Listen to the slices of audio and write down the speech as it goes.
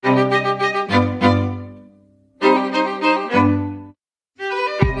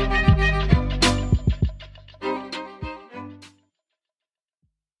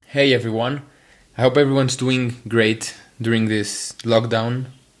Hey everyone. I hope everyone's doing great during this lockdown,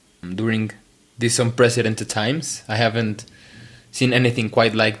 during these unprecedented times. I haven't seen anything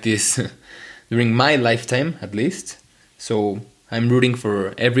quite like this during my lifetime, at least. So I'm rooting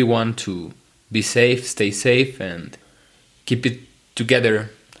for everyone to be safe, stay safe, and keep it together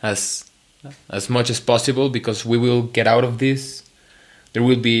as much as possible because we will get out of this. There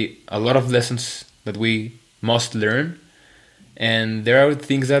will be a lot of lessons that we must learn, and there are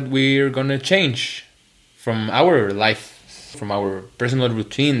things that we're gonna change from our life, from our personal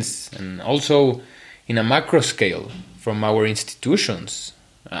routines, and also in a macro scale from our institutions.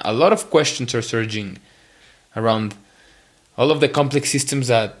 A lot of questions are surging around all of the complex systems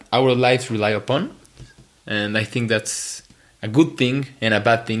that our lives rely upon, and I think that's a good thing and a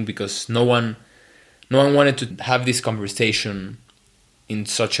bad thing because no one wanted to have this conversation in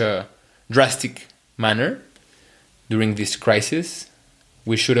such a drastic manner during this crisis.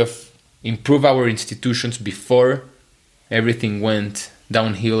 We should have improved our institutions before everything went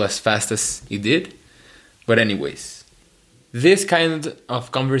downhill as fast as it did. But anyways, this kind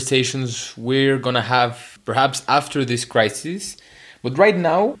of conversations we're gonna have perhaps after this crisis. But right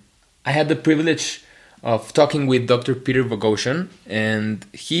now, I had the privilege of talking with Dr. Peter Boghossian, and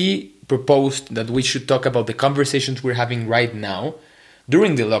he proposed that we should talk about the conversations we're having right now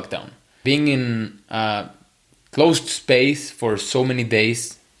during the lockdown. Being in a closed space for so many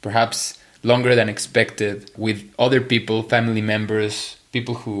days, perhaps longer than expected, with other people, family members,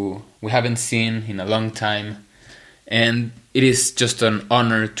 people who we haven't seen in a long time. And it is just an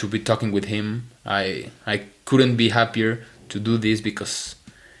honor to be talking with him. I couldn't be happier to do this because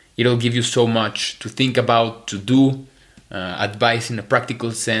it'll give you so much to think about, to do, advice in a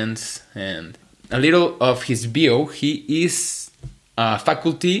practical sense. And a little of his bio: he is a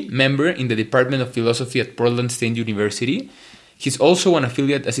faculty member in the Department of Philosophy at Portland State University. He's also an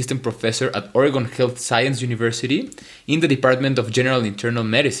affiliate assistant professor at Oregon Health Science University in the Department of General Internal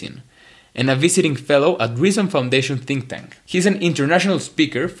Medicine, and a visiting fellow at Reason Foundation think tank. He's an international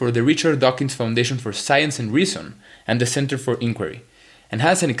speaker for the Richard Dawkins Foundation for Science and Reason and the Center for Inquiry, and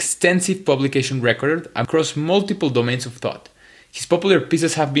has an extensive publication record across multiple domains of thought. His popular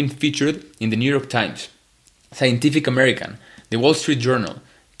pieces have been featured in the New York Times, Scientific American, the Wall Street Journal,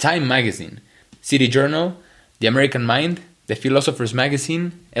 Time Magazine, City Journal, The American Mind, The Philosopher's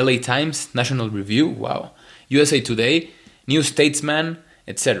Magazine, LA Times, National Review, wow, USA Today, New Statesman,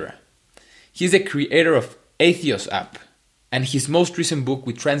 etc. He's the creator of Atheos app, and his most recent book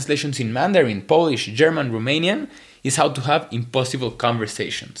with translations in Mandarin, Polish, German, Romanian is How to Have Impossible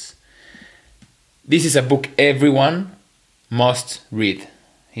Conversations. This is a book everyone must read.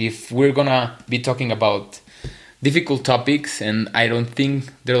 If we're gonna be talking about difficult topics, and I don't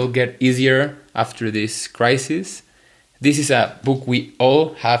think they'll get easier after this crisis, this is a book we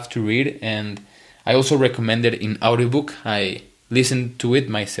all have to read, and I also recommend it in audiobook. I listened to it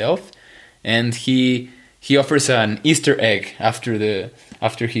myself, and he offers an Easter egg after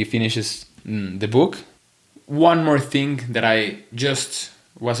he finishes the book. One more thing that I just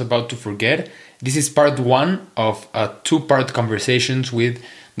was about to forget. This is part one of a two-part conversations with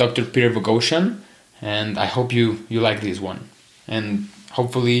Dr. Peter Boghossian, and I hope you like this one. And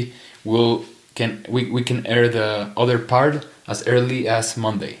hopefully we can air the other part as early as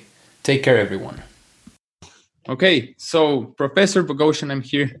Monday. Take care, everyone. Okay, so Professor Boghossian, I'm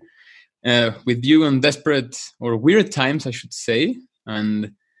here with you in desperate or weird times, I should say,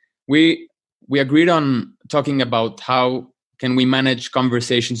 and we agreed on talking about how can we manage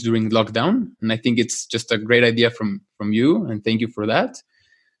conversations during lockdown, and I think it's just a great idea from you, and thank you for that.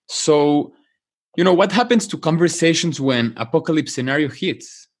 So, what happens to conversations when apocalypse scenario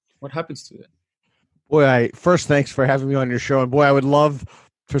hits? What happens to it? Boy, first, thanks for having me on your show. And boy, I would love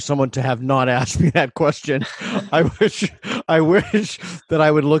for someone to have not asked me that question. I wish that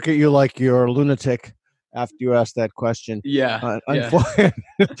I would look at you like you're a lunatic after you asked that question. Yeah.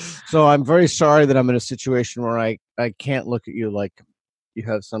 So I'm very sorry that I'm in a situation where I can't look at you like you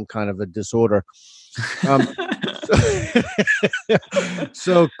have some kind of a disorder.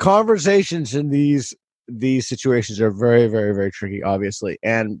 So conversations in these situations are very, very, very tricky, obviously.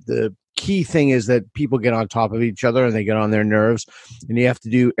 And the key thing is that people get on top of each other and they get on their nerves, and you have to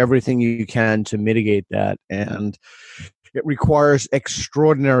do everything you can to mitigate that. And it requires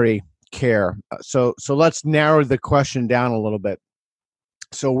extraordinary care. So let's narrow the question down a little bit.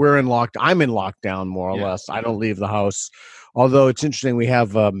 So I'm in lockdown, more or less. I don't leave the house. Although it's interesting, we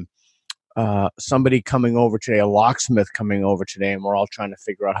have somebody coming over today, a locksmith coming over today, and we're all trying to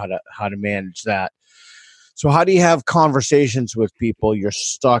figure out how to manage that. So how do you have conversations with people you're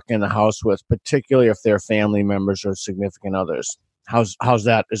stuck in the house with, particularly if they're family members or significant others? How's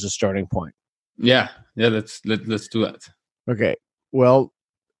that as a starting point? Yeah. Let's do that. Okay. Well,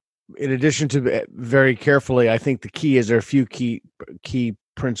 in addition to very carefully, I think the key is there are a few key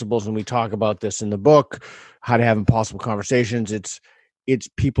principles, and we talk about this in the book, how to have impossible conversations. It's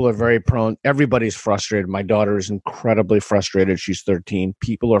people are very prone. Everybody's frustrated. My daughter is incredibly frustrated. She's 13.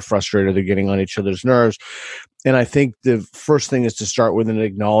 People are frustrated. They're getting on each other's nerves. And I think the first thing is to start with an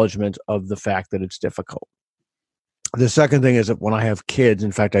acknowledgement of the fact that it's difficult. The second thing is that when I have kids,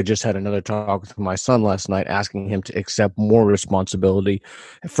 in fact, I just had another talk with my son last night, asking him to accept more responsibility.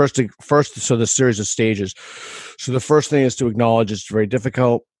 First, so the series of stages. So the first thing is to acknowledge it's very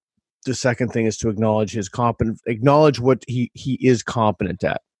difficult. The second thing is to acknowledge acknowledge what he is competent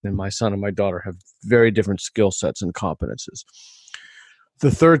at. And my son and my daughter have very different skill sets and competences. The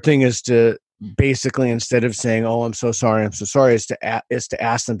third thing is to basically, instead of saying, "Oh, I'm so sorry," is to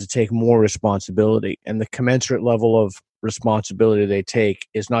ask them to take more responsibility. And the commensurate level of responsibility they take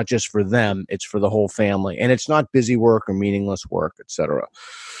is not just for them, it's for the whole family. And it's not busy work or meaningless work, etc.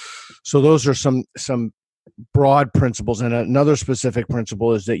 So those are some broad principles. And another specific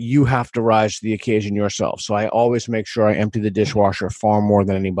principle is that you have to rise to the occasion yourself. So I always make sure I empty the dishwasher far more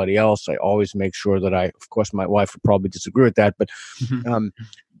than anybody else. I always make sure that of course, my wife would probably disagree with that, but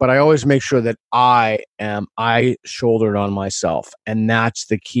I always make sure that I shoulder it on myself. And that's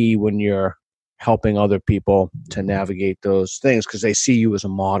the key when you're helping other people to navigate those things, because they see you as a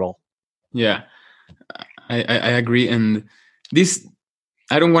model. Yeah, I agree. And this,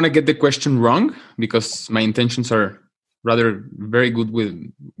 I don't want to get the question wrong, because my intentions are rather very good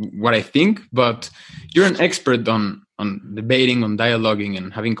with what I think, but you're an expert on debating, on dialoguing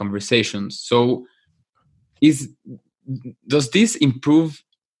and having conversations. So does this improve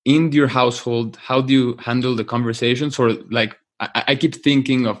in your household? How do you handle the conversations? Or like, I keep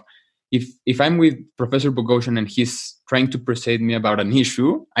thinking of, if I'm with Professor Bogosian and he's trying to persuade me about an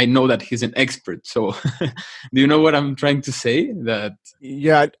issue, I know that he's an expert. So do you know what I'm trying to say? That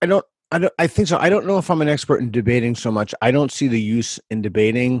Yeah, I think so. I don't know if I'm an expert in debating so much. I don't see the use in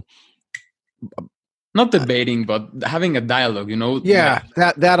debating. Not debating, but having a dialogue, Yeah,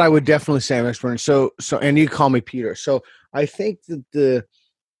 that I would definitely say I'm expert in. So and you call me Peter. So I think that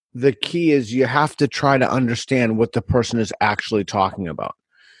the key is you have to try to understand what the person is actually talking about.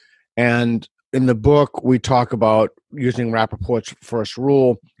 And in the book, we talk about using Rappaport's first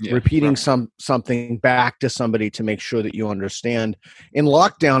rule, repeating something back to somebody to make sure that you understand. In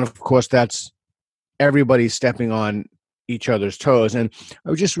lockdown, of course, that's everybody stepping on each other's toes. And I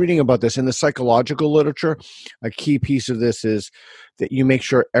was just reading about this in the psychological literature. A key piece of this is that you make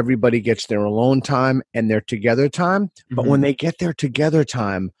sure everybody gets their alone time and their together time. But when they get their together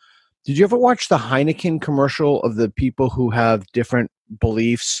time, did you ever watch the Heineken commercial of the people who have different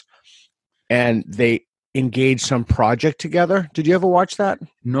beliefs and they engage some project together? Did you ever watch that?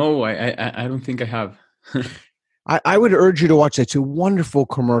 No, I don't think I have. I would urge you to watch that. It's a wonderful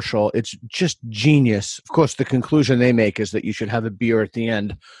commercial. It's just genius. Of course, the conclusion they make is that you should have a beer at the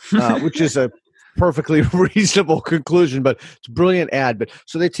end, which is a perfectly reasonable conclusion, but it's a brilliant ad. But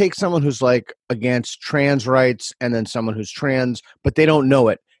so they take someone who's like against trans rights and then someone who's trans, but they don't know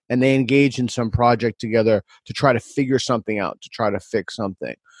it. And they engage in some project together to try to figure something out, to try to fix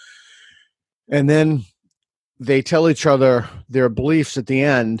something. And then they tell each other their beliefs at the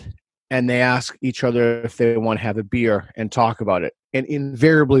end, and they ask each other if they want to have a beer and talk about it. And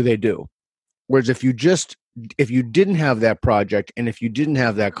invariably they do. Whereas if you didn't have that project and if you didn't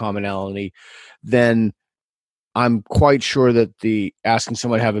have that commonality, then I'm quite sure that the asking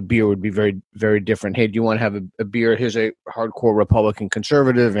someone to have a beer would be very, very different. Hey, do you want to have a beer? Here's a hardcore Republican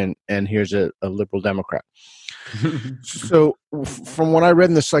conservative and here's a liberal Democrat. So from what I read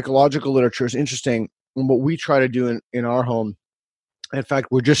in the psychological literature, it's interesting. And what we try to do in our home, in fact,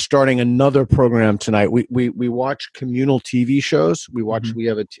 we're just starting another program tonight. We watch communal TV shows. We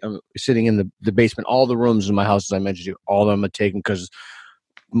have sitting in the basement. All the rooms in my house, as I mentioned to you, all of them are taken because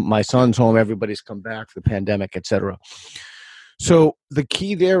my son's home. Everybody's come back for the pandemic, etc. So the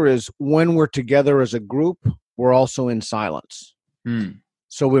key there is when we're together as a group, we're also in silence.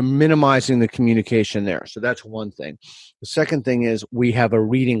 So we're minimizing the communication there. So that's one thing. The second thing is we have a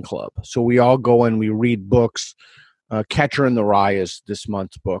reading club. So we all go and we read books. Catcher in the Rye is this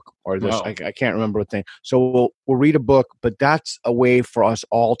month's book, or this. Wow. I can't remember what thing. So we'll read a book, but that's a way for us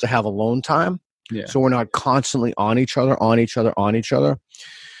all to have alone time. Yeah. So we're not constantly on each other.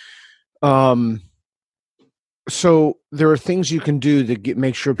 So there are things you can do to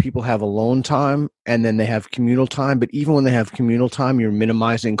make sure people have alone time and then they have communal time. But even when they have communal time, you're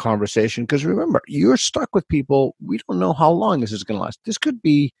minimizing conversation. Because remember, you're stuck with people. We don't know how long this is going to last. This could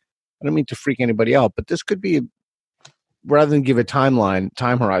be, I don't mean to freak anybody out, but this could be rather than give a time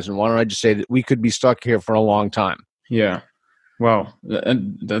horizon, why don't I just say that we could be stuck here for a long time? Yeah. Wow.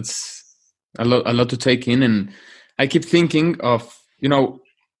 And that's a lot to take in. And I keep thinking of,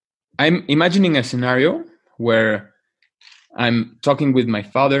 I'm imagining a scenario where I'm talking with my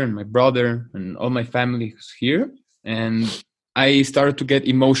father and my brother and all my family who's here. And I started to get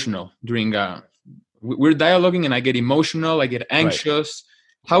emotional during we're dialoguing, and I get emotional, I get anxious.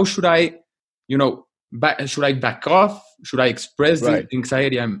 Right. How should I, should I back off? Should I express the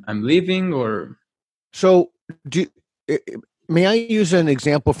anxiety I'm living, or? So may I use an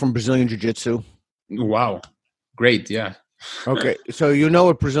example from Brazilian Jiu-Jitsu? Wow. Great. Yeah. Okay. So you know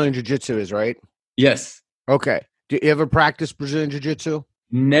what Brazilian Jiu-Jitsu is, right? Yes. Okay. Do you ever practice Brazilian Jiu-Jitsu?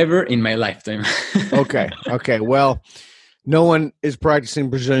 Never in my lifetime. Okay. Well, no one is practicing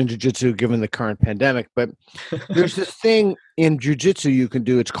Brazilian Jiu-Jitsu given the current pandemic, but there's this thing in Jiu-Jitsu you can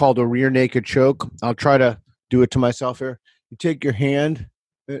do. It's called a rear naked choke. I'll try to do it to myself here. You take your hand,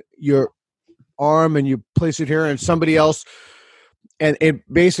 your arm, and you place it here, and somebody else, and it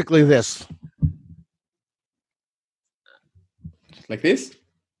basically this. Like this?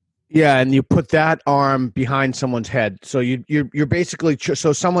 Yeah, and you put that arm behind someone's head. So you're basically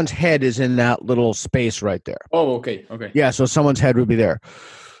so someone's head is in that little space right there. Oh, okay. Yeah, so someone's head would be there.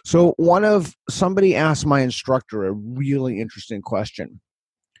 So somebody asked my instructor a really interesting question.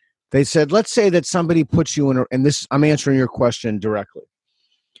 They said, let's say that somebody puts you in and this, I'm answering your question directly,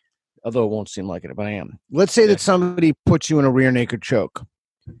 although it won't seem like it, but I am. Let's say that somebody puts you in a rear naked choke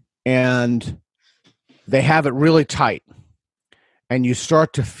and they have it really tight. And you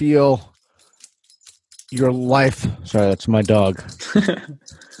start to feel your life. Sorry, that's my dog.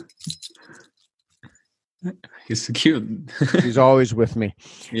 He's so cute. He's always with me.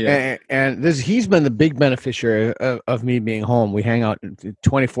 Yeah. And he's been the big beneficiary of me being home. We hang out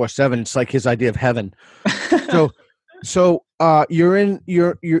 24/7. It's like his idea of heaven. So you're there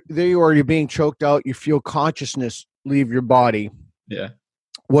you are, you're being choked out. You feel consciousness leave your body. Yeah.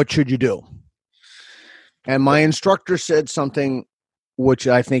 What should you do? And my instructor said something which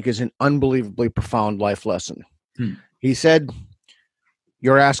I think is an unbelievably profound life lesson. He said,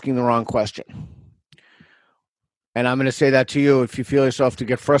 you're asking the wrong question. And I'm going to say that to you. If you feel yourself to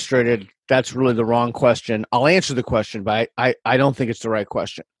get frustrated, that's really the wrong question. I'll answer the question, but I don't think it's the right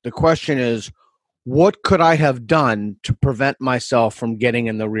question. The question is, what could I have done to prevent myself from getting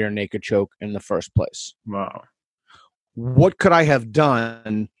in the rear naked choke in the first place? Wow. What could I have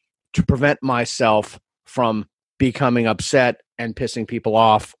done to prevent myself from becoming upset and pissing people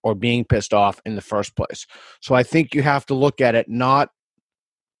off or being pissed off in the first place? So I think you have to look at it not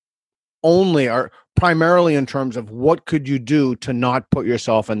only or primarily in terms of what could you do to not put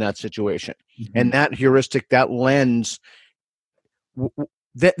yourself in that situation. Mm-hmm. And that heuristic, that lens,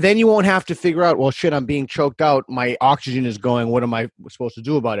 then you won't have to figure out, well, shit, I'm being choked out. My oxygen is going. What am I supposed to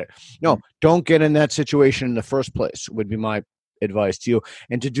do about it? No, don't get in that situation in the first place would be my advice to you.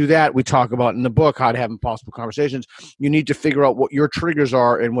 And to do that, we talk about in the book how to have impossible conversations. You need to figure out what your triggers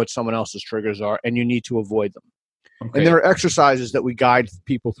are and what someone else's triggers are, and you need to avoid them. Okay. And there are exercises that we guide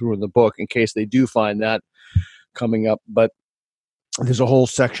people through in the book in case they do find that coming up. But there's a whole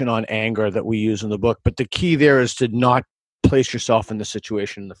section on anger that we use in the book. But the key there is to not place yourself in the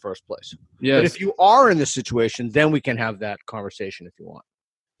situation in the first place. Yes. But if you are in the situation, then we can have that conversation if you want.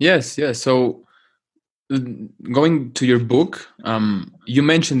 Yes. So going to your book, you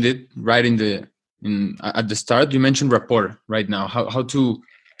mentioned it right at the start. You mentioned rapport right now, how to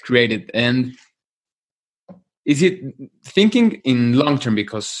create it, and is it thinking in long term?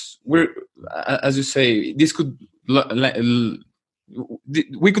 Because we're, as you say, this could this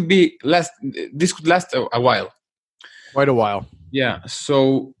could last a while, quite a while. Yeah.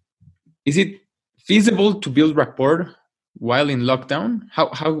 So, is it feasible to build rapport while in lockdown?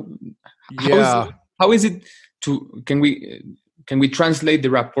 How is it to can we translate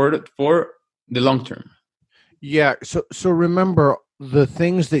the rapport for the long term? Yeah. So remember, the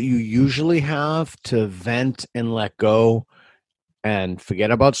things that you usually have to vent and let go and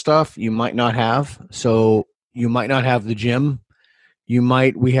forget about stuff, you might not have. So you might not have the gym.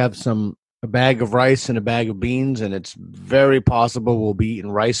 We have a bag of rice and a bag of beans, and it's very possible we'll be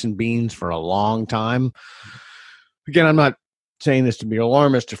eating rice and beans for a long time. Again, I'm not saying this to be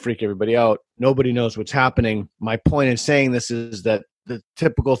alarmist, to freak everybody out. Nobody knows what's happening. My point in saying this is that the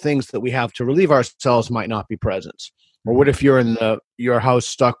typical things that we have to relieve ourselves might not be present. Or what if you're in your house,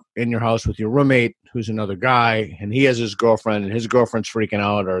 stuck in your house with your roommate, who's another guy, and he has his girlfriend, and his girlfriend's freaking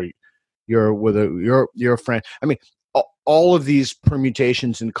out, or you're with your friend. I mean, all of these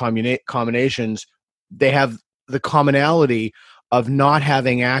permutations and combinations, they have the commonality of not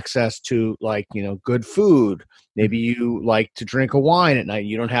having access to, like, good food. Maybe you like to drink a wine at night.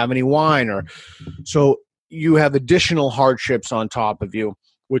 You don't have any wine, or so you have additional hardships on top of you,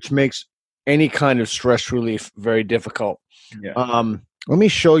 which makes any kind of stress relief very difficult. Yeah. Let me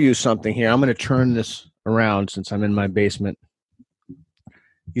show you something here. I'm going to turn this around since I'm in my basement.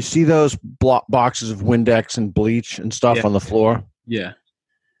 You see those boxes of Windex and bleach and stuff on the floor? Yeah.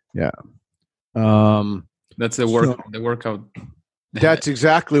 Yeah. That's the workout. That's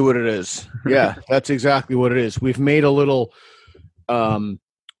exactly what it is. Yeah, that's exactly what it is. We've made a little, I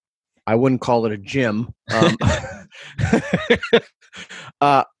wouldn't call it a gym.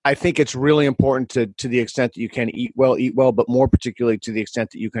 I think it's really important to the extent that you can eat well, but more particularly to the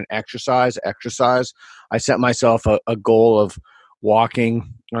extent that you can exercise. I set myself a goal of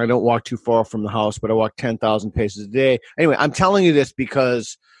walking. I don't walk too far from the house, but I walk 10,000 paces a day. Anyway, I'm telling you this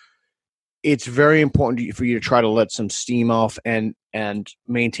because it's very important for you to try to let some steam off and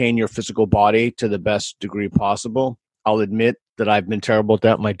maintain your physical body to the best degree possible. I'll admit that I've been terrible at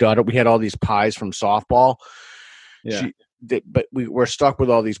that. My daughter, we had all these pies from softball. Yeah. But we're stuck with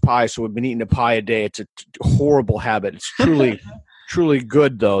all these pies, so we've been eating a pie a day. It's a horrible habit. It's truly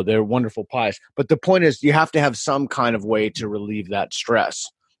good, though. They're wonderful pies. But the point is, you have to have some kind of way to relieve that stress.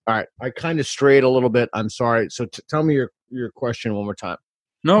 All right, I kind of strayed a little bit. I'm sorry. So tell me your question one more time.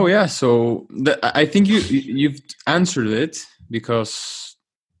 No, yeah. So I think you've answered it, because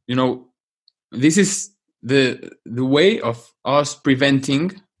this is the way of us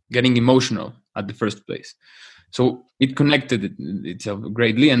preventing getting emotional at the first place. So it connected itself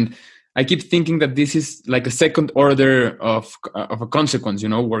greatly, and I keep thinking that this is like a second order of a consequence.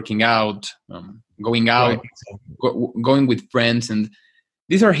 Working out, going out, going with friends, and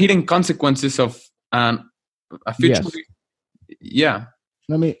these are hidden consequences of a future. Yes. Yeah.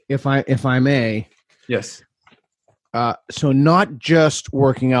 Let me, if I may. Yes. So not just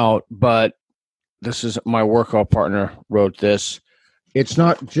working out, but this is my workout partner wrote this. It's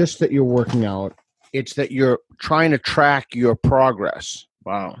not just that you're working out. It's that you're trying to track your progress.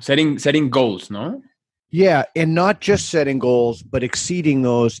 Wow. Setting goals, no? Yeah, and not just setting goals, but exceeding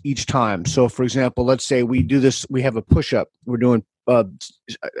those each time. So, for example, let's say we do this. We have a push-up. We're doing, I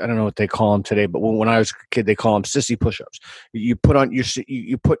don't know what they call them today, but when I was a kid, they call them sissy push-ups. You put on you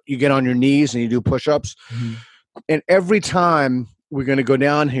get on your knees and you do push-ups. Mm-hmm. And every time we're going to go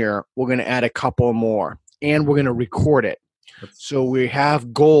down here, we're going to add a couple more, and we're going to record it. So we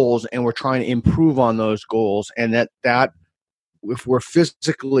have goals, and we're trying to improve on those goals, and that if we're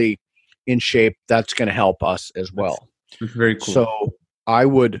physically in shape, that's going to help us as well. That's very cool. So I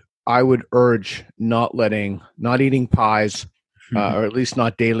would urge not eating pies, or at least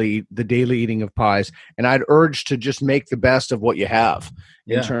not the daily eating of pies, and I'd urge to just make the best of what you have,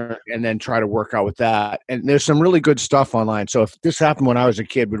 and then try to work out with that. And there's some really good stuff online. So if this happened when I was a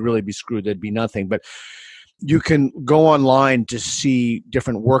kid, we'd really be screwed. There'd be nothing, but you can go online to see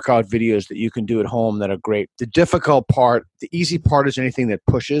different workout videos that you can do at home that are great. The easy part is anything that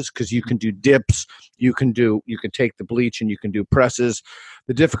pushes, because you can do dips, you can take the bleach and you can do presses.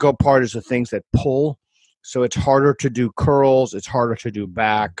 The difficult part is the things that pull. So it's harder to do curls, it's harder to do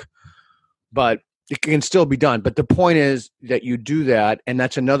back, but it can still be done. But the point is that you do that, and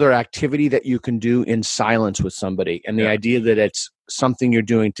that's another activity that you can do in silence with somebody. And the idea that it's something you're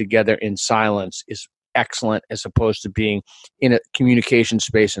doing together in silence is excellent, as opposed to being in a communication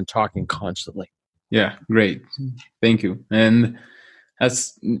space and talking constantly. Yeah, great. Thank you. And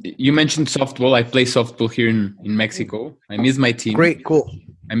as you mentioned softball, I play softball here in Mexico. I miss my team. Great, cool.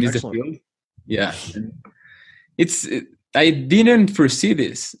 I miss the field. Yeah. I didn't foresee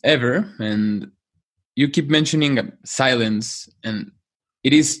this ever. And you keep mentioning silence, and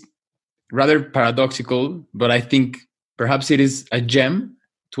it is rather paradoxical, but I think perhaps it is a gem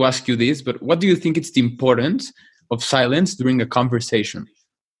to ask you this. But what do you think is the importance of silence during a conversation?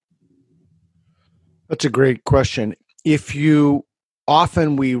 That's a great question. Two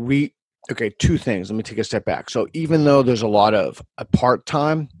things. Let me take a step back. So even though there's a lot of a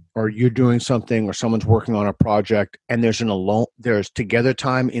part-time, or you're doing something, or someone's working on a project, and there's together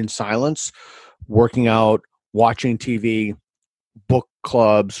time in silence, working out, watching TV, book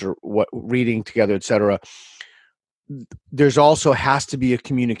clubs, or reading together, etc. There's also has to be a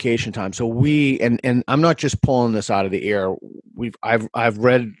communication time. So and I'm not just pulling this out of the air. I've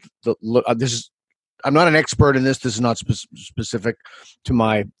read this is. I'm not an expert in this. This is not specific to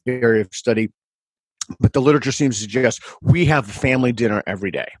my area of study, but the literature seems to suggest we have a family dinner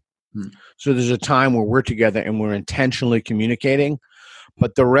every day. So there's a time where we're together and we're intentionally communicating.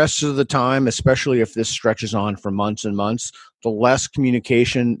 But the rest of the time, especially if this stretches on for months and months, the less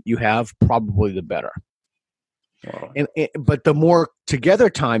communication you have, probably the better. Wow. But the more together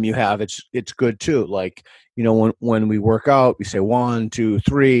time you have, it's good too. Like, when we work out, we say 1, 2,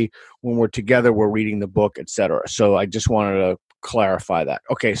 3. When we're together, we're reading the book, etc. So I just wanted to clarify that.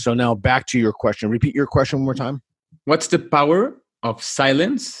 Okay, so now back to your question. Repeat your question one more time. What's the power of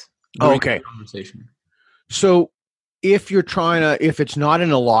silence during a conversation? So if it's not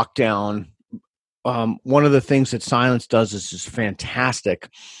in a lockdown, one of the things that silence does is fantastic,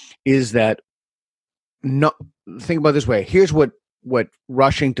 is that think about it this way. Here's what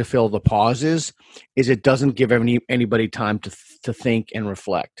rushing to fill the pause is it doesn't give anybody time to think and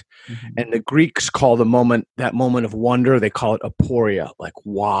reflect. Mm-hmm. And the Greeks call that moment of wonder, they call it aporia, like,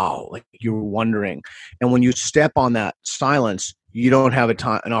 wow, like you're wondering. And when you step on that silence, you don't have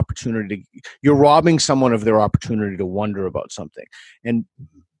an opportunity. You're robbing someone of their opportunity to wonder about something. And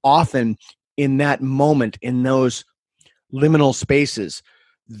often in that moment, in those liminal spaces,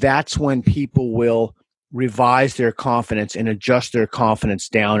 that's when people will revise their confidence and adjust their confidence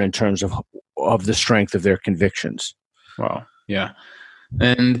down in terms of the strength of their convictions. Wow. Yeah.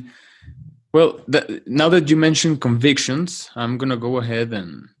 And well, now that you mentioned convictions, I'm going to go ahead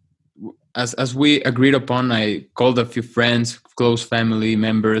and as we agreed upon, I called a few friends, close family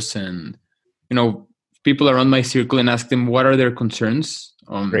members, and, people around my circle and asked them what are their concerns.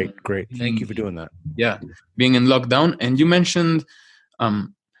 Great. Thank you for doing that. Yeah. Being in lockdown. And you mentioned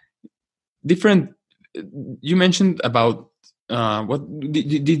you mentioned about what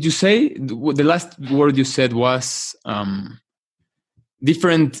did you say? The last word you said was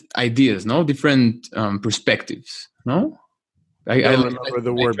different ideas, no? Different perspectives, no? I don't remember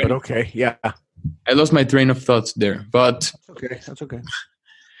the word, but okay, yeah. I lost my train of thoughts there, but that's okay.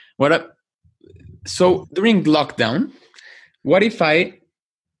 So during lockdown, what if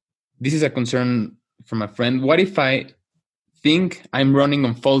this is a concern from a friend, what if I think I'm running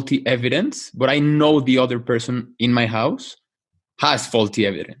on faulty evidence, but I know the other person in my house has faulty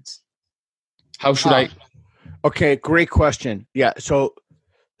evidence? How should I? Okay, great question. Yeah, so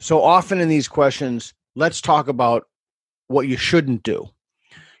often in these questions, let's talk about what you shouldn't do.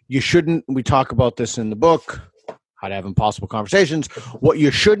 We talk about this in the book, How to Have Impossible Conversations. What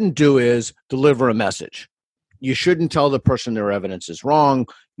you shouldn't do is deliver a message. You shouldn't tell the person their evidence is wrong.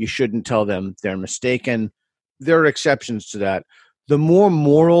 You shouldn't tell them they're mistaken. There are exceptions to that. The more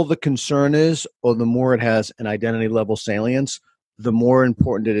moral the concern is, or the more it has an identity level salience, the more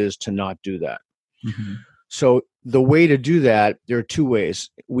important it is to not do that. Mm-hmm. So the way to do that, there are two ways.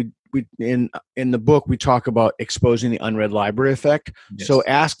 We in the book, we talk about exposing the unread library effect. Yes. So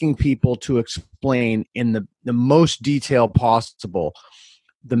asking people to explain in the most detail possible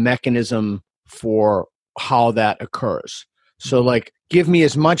the mechanism for how that occurs. So like, give me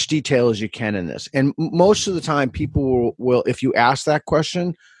as much detail as you can in this. And most of the time people will if you ask that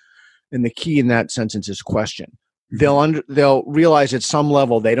question, and the key in that sentence is question, they'll realize at some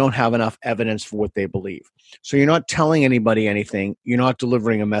level they don't have enough evidence for what they believe. So you're not telling anybody anything. You're not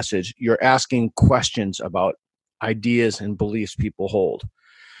delivering a message. You're asking questions about ideas and beliefs people hold.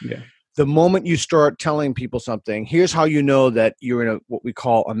 Yeah. The moment you start telling people something, here's how you know that you're in what we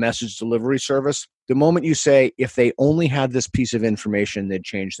call a message delivery service. The moment you say, if they only had this piece of information, they'd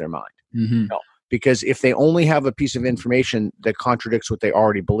change their mind. Mm-hmm. No. Because if they only have a piece of information that contradicts what they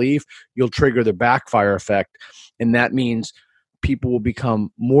already believe, you'll trigger the backfire effect. And that means people will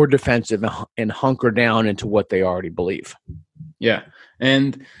become more defensive and hunker down into what they already believe. Yeah.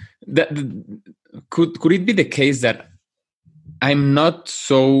 And that could it be the case that I'm not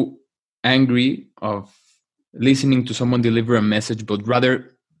so angry of listening to someone deliver a message, but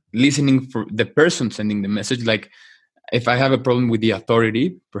rather listening for the person sending the message? Like if I have a problem with the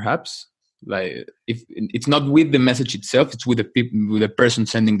authority, perhaps, like if it's not with the message itself, it's with the person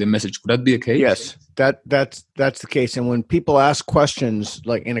sending the message. Could that be the case? Yes, that's the case. And when people ask questions,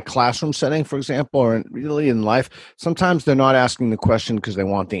 like in a classroom setting, for example, or really in life, sometimes they're not asking the question because they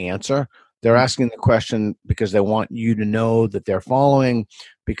want the answer. They're asking the question because they want you to know that they're following,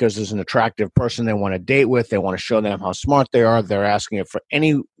 because there's an attractive person they want to date with. They want to show them how smart they are. They're asking it for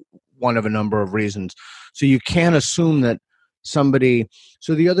any one of a number of reasons. So you can't assume that somebody.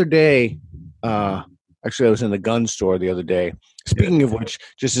 So the other day, actually, I was in the gun store the other day. Speaking of which,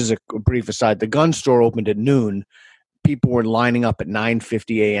 just as a brief aside, the gun store opened at noon. People were lining up at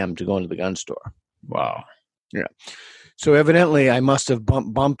 9:50 a.m. to go into the gun store. Wow. Yeah. So evidently, I must have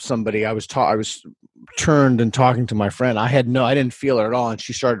bumped somebody. I was turned and talking to my friend. I didn't feel it at all, and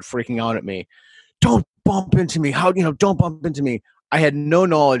she started freaking out at me. Don't bump into me. Don't bump into me. I had no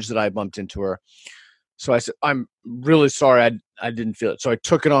knowledge that I bumped into her. So I said, I'm really sorry. I didn't feel it. So I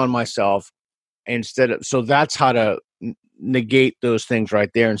took it on myself so that's how to negate those things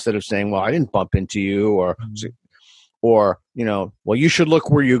right there, instead of saying, well, I didn't bump into you, or or, well, you should look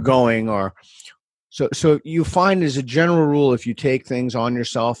where you're going, or so you find as a general rule, if you take things on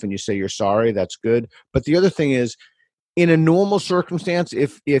yourself and you say you're sorry, that's good. But the other thing is, in a normal circumstance,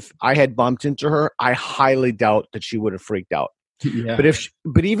 if I had bumped into her, I highly doubt that she would have freaked out. Yeah.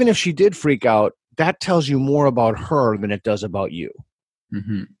 But even if she did freak out, that tells you more about her than it does about you.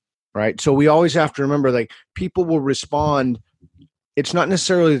 Mm-hmm. Right? So we always have to remember, like, people will respond. It's not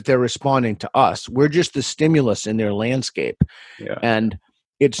necessarily that they're responding to us. We're just the stimulus in their landscape. Yeah. And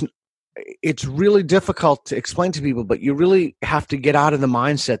it's really difficult to explain to people, but you really have to get out of the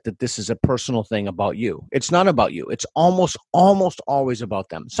mindset that this is a personal thing about you. It's not about you. It's almost always about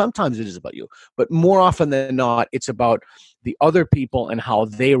them. Sometimes it is about you, but more often than not, it's about the other people and how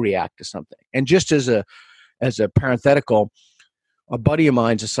they react to something. And just as a parenthetical, a buddy of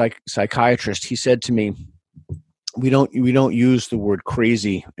mine's a psychiatrist. He said to me, we don't use the word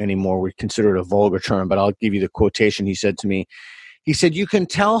crazy anymore. We consider it a vulgar term, but I'll give you the quotation. He said to me, he said, you can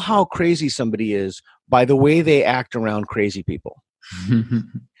tell how crazy somebody is by the way they act around crazy people.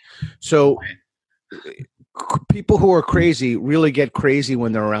 So people who are crazy really get crazy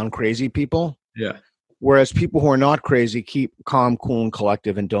when they're around crazy people. Yeah. Whereas people who are not crazy keep calm, cool, and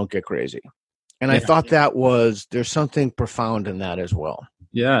collective and don't get crazy. And I thought there's something profound in that as well.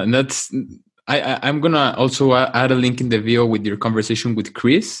 Yeah. And I'm going to also add a link in the video with your conversation with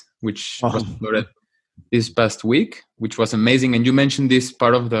Chris, which was uploaded this past week, which was amazing. And you mentioned this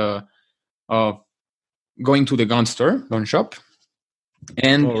part of going to the gun shop.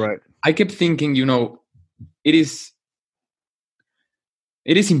 And I kept thinking, it is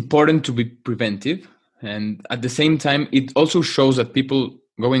important to be preventive. And at the same time, it also shows that people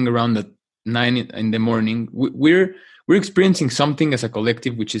going around at 9 in the morning, we're experiencing something as a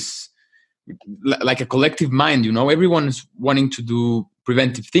collective, which is like a collective mind. Everyone is wanting to do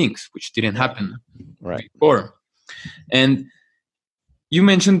preventive things, which didn't happen before. And you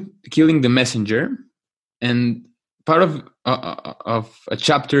mentioned killing the messenger, and part of a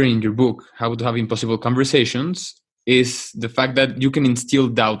chapter in your book, How to Have Impossible Conversations, is the fact that you can instill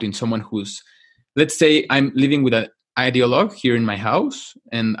doubt in someone who's, let's say I'm living with an ideologue here in my house,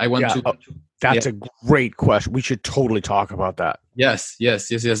 and I want to... That's a great question. We should totally talk about that. Yes.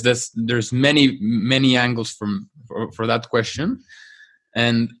 There's many angles for that question.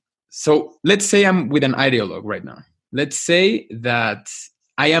 And so let's say I'm with an ideologue right now. Let's say that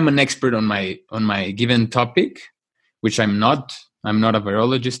I am an expert on my given topic, which I'm not. I'm not a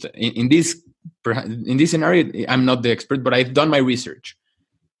virologist. In this scenario, I'm not the expert, but I've done my research.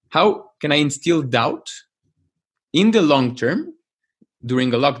 How can I instill doubt in the long term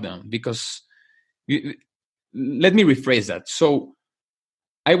during a lockdown? Because let me rephrase that. So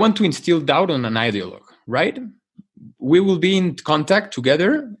I want to instill doubt on an ideologue, right? We will be in contact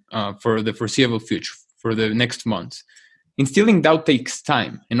together for the foreseeable future, for the next months. Instilling doubt takes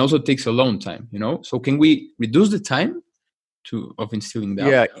time, and also takes a long time, So can we reduce the time of instilling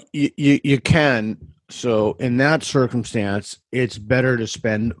doubt? Yeah, you can. So in that circumstance, it's better to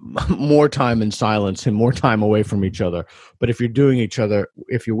spend more time in silence and more time away from each other. But if you're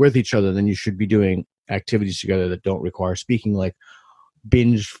with each other, then you should be doing activities together that don't require speaking, like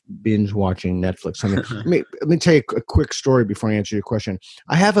binge watching Netflix. I mean, let me tell you a quick story before I answer your question.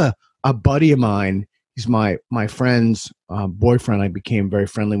 I have a buddy of mine. He's my friend's boyfriend. I became very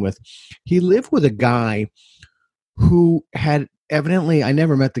friendly with. He lived with a guy who had evidently, I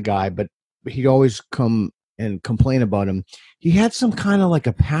never met the guy, but he'd always come and complain about him. He had some kind of like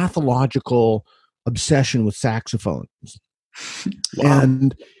a pathological obsession with saxophones. Wow.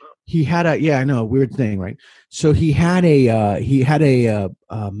 And he had a weird thing, right? So he had a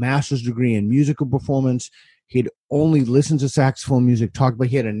master's degree in musical performance. He'd only listened to saxophone music,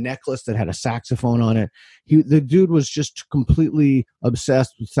 he had a necklace that had a saxophone on it. The dude was just completely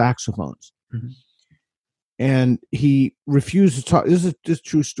obsessed with saxophones. Mm-hmm. And he refused to talk. This is just a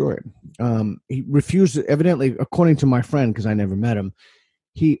true story. He refused, evidently, according to my friend, because I never met him,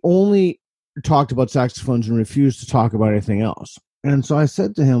 he only talked about saxophones and refused to talk about anything else. And so I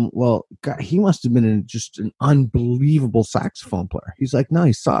said to him, well, God, he must have been just an unbelievable saxophone player. He's like, no,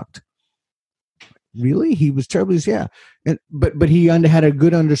 he sucked. Really? He was terrible? Yeah. But he had a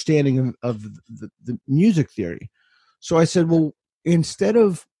good understanding of the music theory. So I said, well,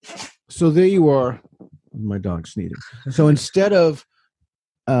 so there you are. My dog sneezing. So instead of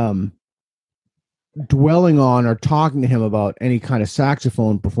dwelling on or talking to him about any kind of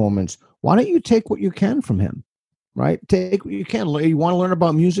saxophone performance, why don't you take what you can from him, right? Take what you can. You want to learn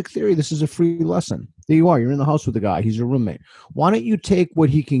about music theory? This is a free lesson. There you are. You're in the house with the guy. He's your roommate. Why don't you take what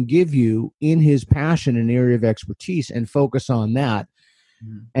he can give you in his passion and area of expertise and focus on that?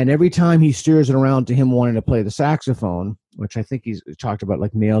 And every time he steers it around to him wanting to play the saxophone, which I think he's talked about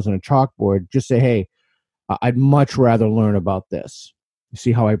like nails on a chalkboard, just say, hey, I'd much rather learn about this. You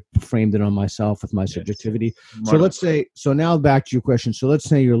see how I framed it on myself with my subjectivity? So let's say, so now back to your question. So let's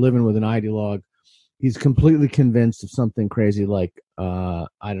say you're living with an ideologue. He's completely convinced of something crazy like, I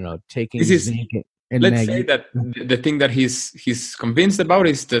don't know, taking zinc and let's say that the thing that he's convinced about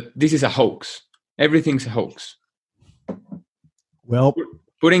is that this is a hoax. Everything's a hoax. Well,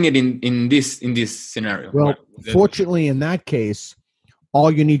 putting it in this scenario. Well, fortunately, in that case,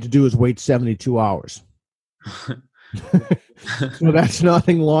 all you need to do is wait 72 hours. So that's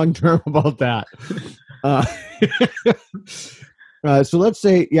nothing long term about that. So let's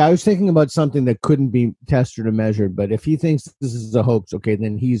say, I was thinking about something that couldn't be tested or measured, but if he thinks this is a hoax, okay,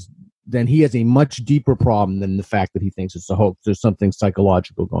 then he has a much deeper problem than the fact that he thinks it's a hoax. There's something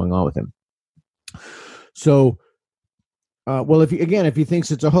psychological going on with him. So, well, if he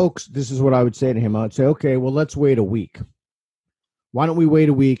thinks it's a hoax, this is what I would say to him. I would say, okay, well, let's wait a week. Why don't we wait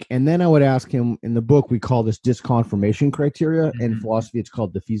a week? And then I would ask him, in the book, we call this disconfirmation criteria. In philosophy, it's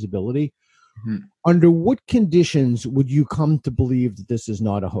called defeasibility. Under what conditions would you come to believe that this is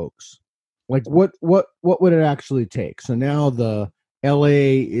not a hoax? Like what would it actually take? So now the LA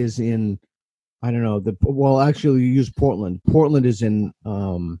is in, I don't know, actually you use Portland. Portland is in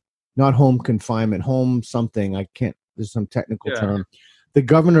not home confinement, home something. I can't, there's some technical term. The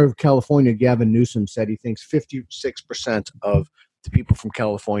governor of California, Gavin Newsom, said he thinks 56% of the people from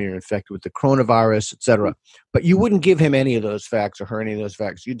California are infected with the coronavirus, et cetera. But you wouldn't give him any of those facts or her any of those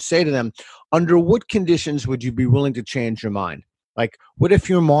facts. You'd say to them, under what conditions would you be willing to change your mind? Like, what if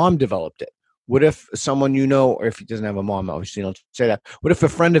your mom developed it? What if someone you know, or if he doesn't have a mom, obviously don't say that. What if a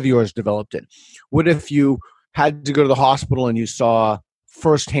friend of yours developed it? What if you had to go to the hospital and you saw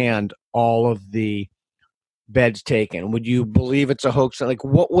firsthand all of the beds taken? Would you believe it's a hoax? Like,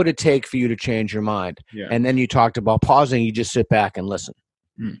 what would it take for you to change your mind? And then you talked about pausing. You just sit back and listen.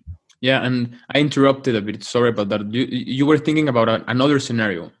 Yeah, and I interrupted a bit. Sorry about that. You were thinking about another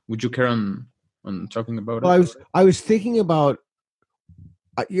scenario. Would you care on talking about it? I was thinking about.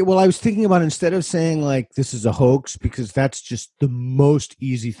 I was thinking about, instead of saying like this is a hoax, because that's just the most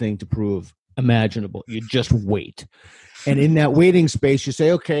easy thing to prove imaginable. You just wait, and in that waiting space, you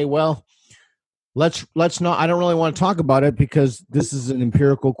say, okay, well, let's not. I don't really want to talk about it because this is an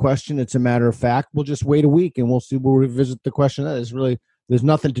empirical question. It's a matter of fact. We'll just wait a week and we'll see. We'll revisit the question. There's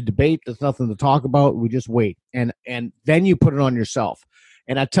nothing to debate. There's nothing to talk about. We just wait, and then you put it on yourself.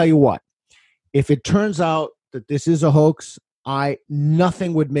 And I tell you what, if it turns out that this is a hoax,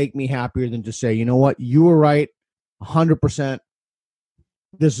 nothing would make me happier than to say, you know what, you were right, 100%.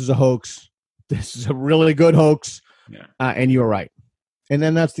 This is a hoax. This is a really good hoax, and you're right. And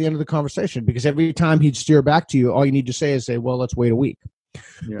then that's the end of the conversation, because every time he'd steer back to you, all you need to say is, well, let's wait a week.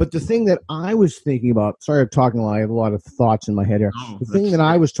 But the thing that I was thinking about, sorry, I'm talking a lot. I have a lot of thoughts in my head here. The thing that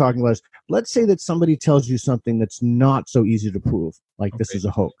I was talking about is, let's say that somebody tells you something that's not so easy to prove, like this is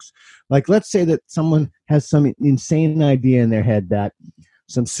a hoax. Like, let's say that someone has some insane idea in their head, that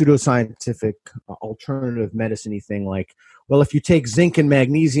some pseudoscientific alternative medicine-y thing, like, well, if you take zinc and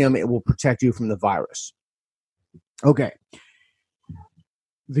magnesium, it will protect you from the virus. Okay.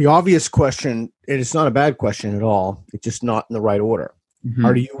 The obvious question, and it's not a bad question at all, it's just not in the right order.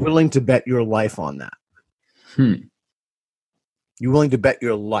 Are you willing to bet your life on that? You're willing to bet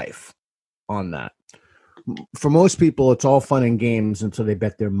your life on that? For most people, it's all fun and games until they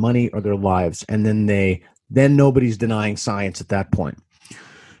bet their money or their lives, and then nobody's denying science at that point.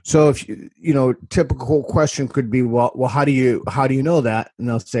 So if typical question could be, well, how do you know that? And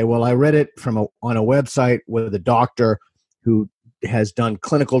they'll say, well, I read it on a website with a doctor who has done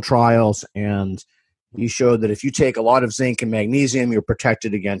clinical trials, and he showed that if you take a lot of zinc and magnesium, you're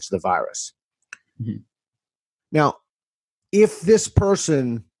protected against the virus. Now, if this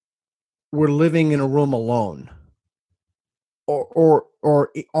person were living in a room alone or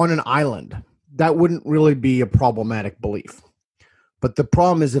on an island, that wouldn't really be a problematic belief. But the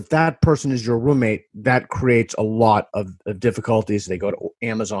problem is, if that person is your roommate, that creates a lot of difficulties. They go to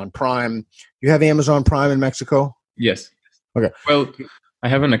Amazon Prime. You have Amazon Prime in Mexico? Yes. Okay. Well, I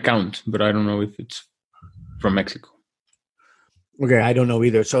have an account, but I don't know if it's from Mexico. Okay, I don't know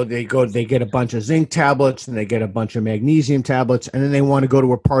either. So they get a bunch of zinc tablets and they get a bunch of magnesium tablets, and then they want to go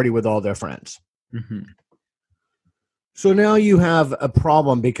to a party with all their friends. So now you have a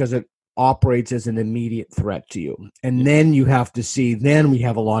problem because it operates as an immediate threat to you. And then you have to see, then we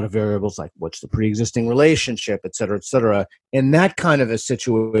have a lot of variables like what's the pre-existing relationship, et cetera, et cetera. In that kind of a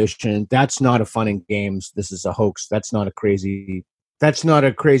situation, that's not a fun and games. This is a hoax. That's not a crazy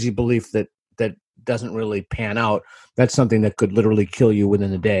belief that doesn't really pan out, that's something that could literally kill you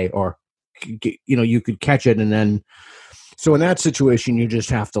within a day, or you could catch it. And then, so in that situation, you just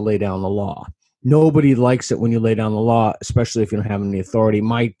have to lay down the law. Nobody likes it when you lay down the law, especially if you don't have any authority.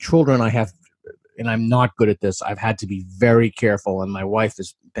 My children, and I'm not good at this, I've had to be very careful, and my wife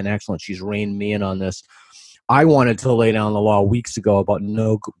has been excellent. She's reined me in on this. I wanted to lay down the law weeks ago about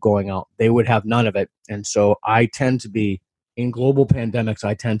no going out. They would have none of it. And so I tend to be, in global pandemics,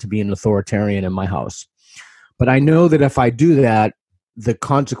 I tend to be an authoritarian in my house. But I know that if I do that, the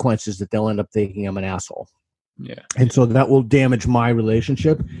consequence is that they'll end up thinking I'm an asshole. Yeah. And so that will damage my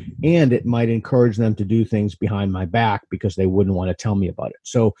relationship, and it might encourage them to do things behind my back because they wouldn't want to tell me about it.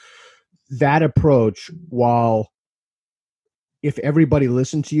 So that approach, while if everybody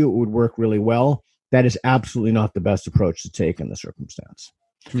listened to you, it would work really well, that is absolutely not the best approach to take in the circumstance.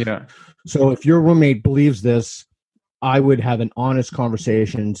 Yeah. So if your roommate believes this, I would have an honest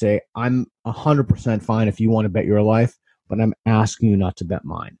conversation and say, I'm 100% fine if you want to bet your life, but I'm asking you not to bet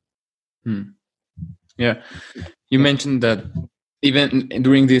mine. Yeah. You mentioned that even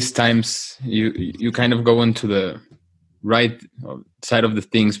during these times, you kind of go into the right side of the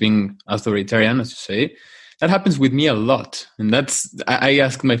things, being authoritarian, as you say. That happens with me a lot. And I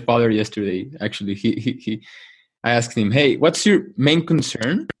asked my father yesterday, actually, I asked him, hey, what's your main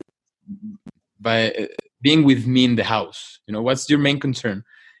concern by being with me in the house? What's your main concern?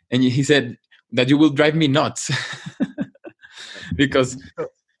 And he said that you will drive me nuts. Because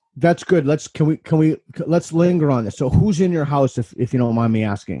that's good. Let's linger on this. So who's in your house, if you don't mind me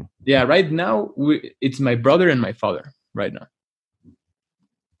asking? Yeah, right now it's my brother and my father right now.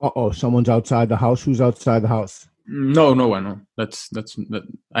 Someone's outside the house. Who's outside the house? No one. No. That's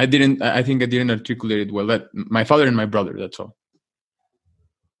I think I didn't articulate it well. That my father and my brother. That's all.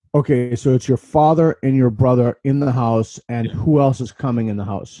 Okay, so it's your father and your brother in the house, and who else is coming in the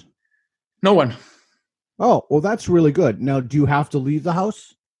house? No one. Oh, well, that's really good. Now, do you have to leave the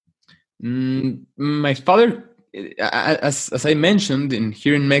house? My father, as I mentioned,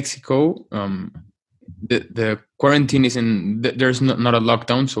 here in Mexico, the quarantine is there's not a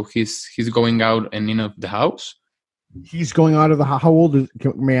lockdown, so he's going out and in of the house. He's going out of the house. How old is?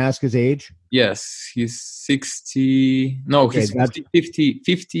 May I ask his age? Yes, he's 60. No, okay, he's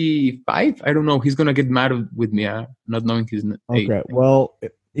 55. I don't know. He's gonna get mad with me, not knowing his age. Okay, well,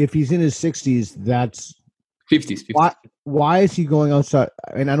 if he's in his 60s, that's 50s. Why is he going outside?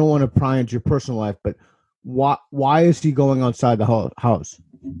 And I don't want to pry into your personal life, but why is he going outside the house?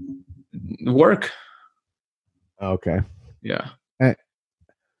 Work. Okay. Yeah.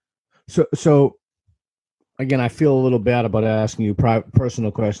 So again, I feel a little bad about asking you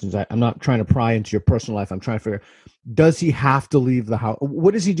personal questions. I'm not trying to pry into your personal life. I'm trying to figure, does he have to leave the house?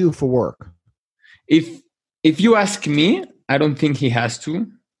 What does he do for work? If you ask me, I don't think he has to,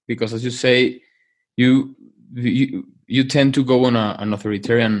 because as you say, you tend to go on an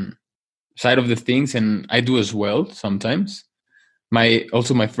authoritarian side of the things, and I do as well sometimes. My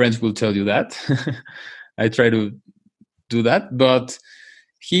friends will tell you that. I try to do that, but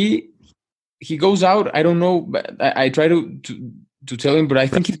he goes out. I don't know, but I try to tell him, but I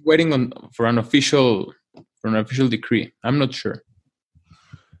think he's waiting for an official decree. I'm not sure.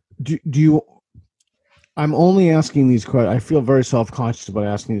 Do you? I'm only asking these questions. I feel very self-conscious about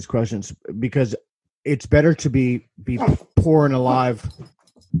asking these questions because it's better to be poor and alive.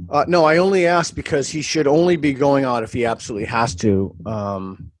 No, I only ask because he should only be going out if he absolutely has to.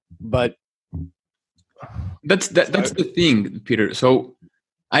 But that's the thing, Peter. So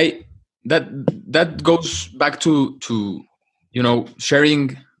that goes back to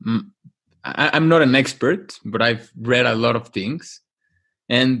sharing. I'm not an expert, but I've read a lot of things,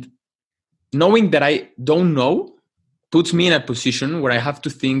 and knowing that I don't know puts me in a position where I have to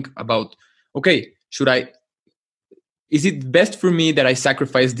think about, okay, is it best for me that I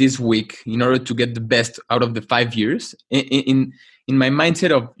sacrifice this week in order to get the best out of the 5 years? In my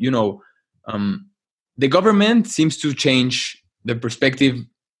mindset of, the government seems to change the perspective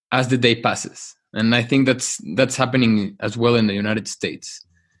as the day passes. And I think that's happening as well in the United States.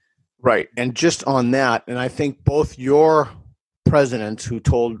 Right. And just on that, and I think both your president who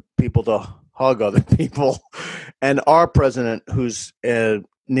told people to hug other people and our president who's a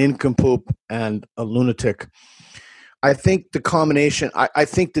nincompoop and a lunatic, I think the combination, I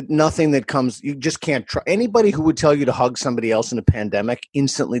think that nothing that comes, you just can't try. Anybody who would tell you to hug somebody else in a pandemic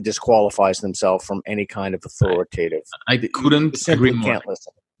instantly disqualifies themselves from any kind of authoritative. I couldn't agree more. Can't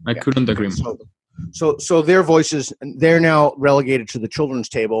listen. I couldn't agree more. So their voices, they're now relegated to the children's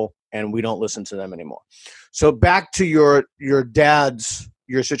table, and we don't listen to them anymore. So back to your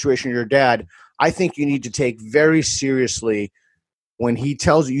situation, your dad, I think you need to take very seriously when he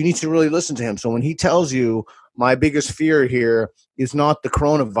tells you, you need to really listen to him. So when he tells you, my biggest fear here is not the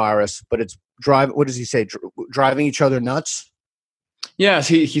coronavirus, but it's what does he say? Driving each other nuts. Yes,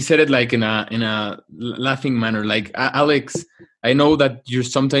 he said it like in a laughing manner. Like, Alex, I know that you're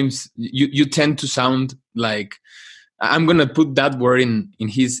sometimes you tend to sound like, I'm gonna put that word in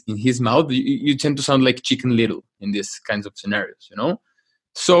his mouth. You tend to sound like Chicken Little in these kinds of scenarios, you know.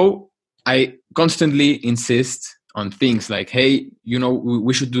 So I constantly insist on things like, hey, you know,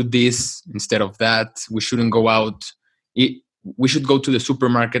 we should do this instead of that. We shouldn't go out. We should go to the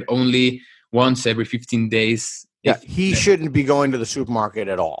supermarket only once every 15 days. Yeah, he shouldn't be going to the supermarket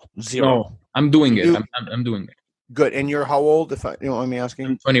at all. Zero. No, I'm doing it. I'm doing it. Good. And you're how old? If you don't mind me asking?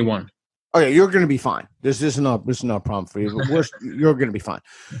 I'm 21. Okay, you're going to be fine. This is not a problem for you. You're going to be fine.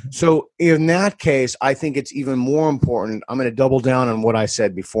 So in that case, I think it's even more important. I'm going to double down on what I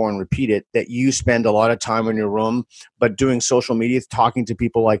said before and repeat it, that you spend a lot of time in your room, but doing social media, talking to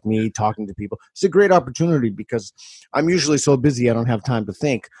people like me, talking to people. It's a great opportunity because I'm usually so busy I don't have time to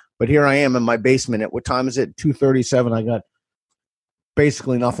think. But here I am in my basement. At what time is it? 2:37. I got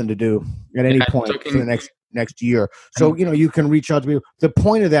basically nothing to do at any point for the next year. So, you know, you can reach out to people. The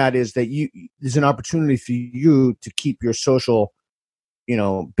point of that is that there's an opportunity for you to keep your social, you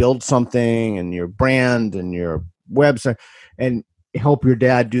know, build something and your brand and your website and help your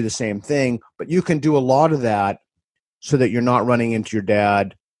dad do the same thing. But you can do a lot of that so that you're not running into your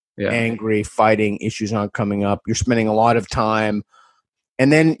dad angry, fighting, issues aren't coming up. You're spending a lot of time.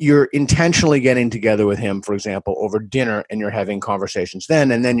 And then you're intentionally getting together with him, for example, over dinner, and you're having conversations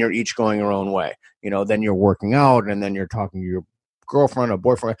then, and then you're each going your own way. You know, then you're working out, and then you're talking to your girlfriend or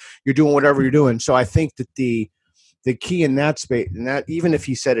boyfriend. You're doing whatever you're doing. So I think that the key in that space, and that even if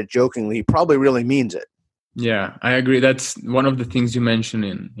he said it jokingly, he probably really means it. Yeah, I agree. That's one of the things you mentioned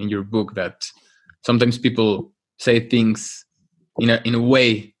in your book, that sometimes people say things in a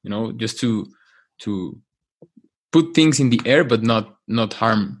way, you know, just to put things in the air, but not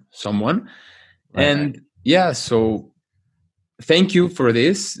harm someone. Right. And yeah, so thank you for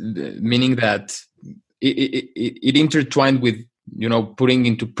this, meaning that it intertwined with, you know, putting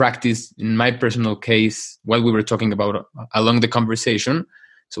into practice in my personal case what we were talking about along the conversation.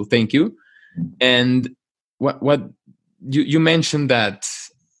 So thank you. And what you mentioned, that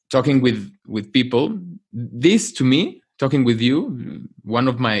talking with people, this to me, talking with you, one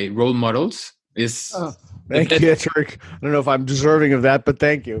of my role models is. Thank you, Eric. I don't know if I'm deserving of that, but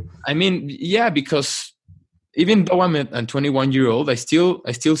thank you. I mean, yeah, because even though I'm a 21-year-old, I still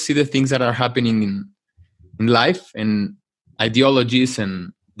see the things that are happening in life and ideologies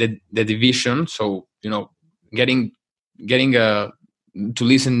and the division. So, you know, getting to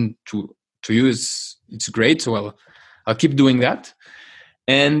listen to you it's great. So I'll keep doing that.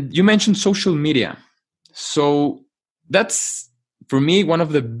 And you mentioned social media, so that's, for me, one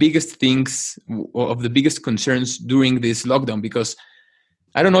of the biggest things, of the biggest concerns during this lockdown, because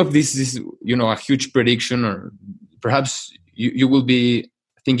I don't know if this is, you know, a huge prediction, or perhaps you will be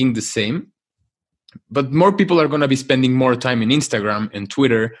thinking the same, but more people are going to be spending more time in Instagram and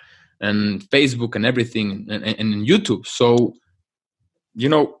Twitter and Facebook and everything, and in YouTube. So, you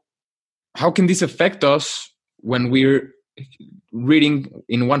know, how can this affect us when we're reading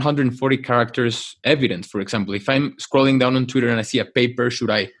in 140 characters evidence? For example, if I'm scrolling down on Twitter and I see a paper, should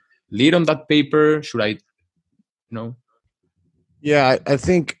I lead on that paper? Should I, you know? Yeah, I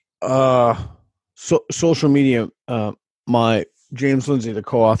think social media, my James Lindsay, the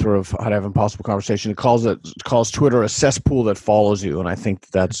co-author of How to Have Impossible Conversation, calls Twitter a cesspool that follows you. And I think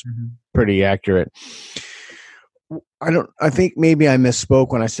that's pretty accurate. I think maybe I misspoke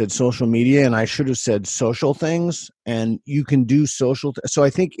when I said social media, and I should have said social things. And you can do social. So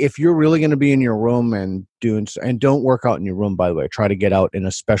I think if you're really going to be in your room and don't work out in your room, by the way, try to get out in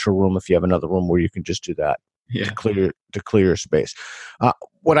a special room if you have another room where you can just do that. Yeah. To clear your space.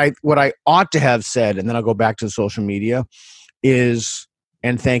 What I ought to have said, and then I'll go back to social media, is,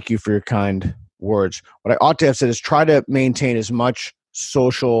 and thank you for your kind words. What I ought to have said is try to maintain as much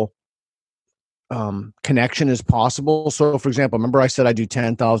social connection as possible. So, for example, remember I said I do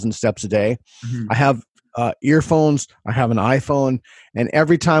 10,000 steps a day. Mm-hmm. I have earphones. I have an iPhone, and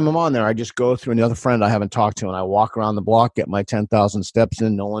every time I'm on there, I just go through another friend I haven't talked to, and I walk around the block, get my 10,000 steps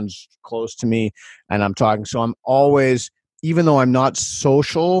in. No one's close to me, and I'm talking. So I'm always, even though I'm not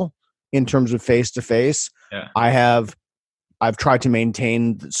social in terms of face to face, I've tried to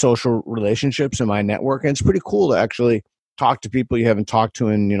maintain social relationships in my network, and it's pretty cool to actually talk to people you haven't talked to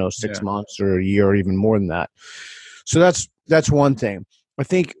in 6 months or a year or even more than that. So that's one thing. I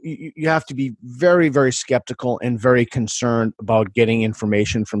think you have to be very, very skeptical and very concerned about getting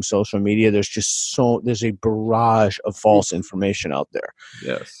information from social media. There's a barrage of false information out there.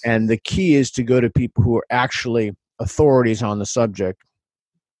 Yes. And the key is to go to people who are actually authorities on the subject.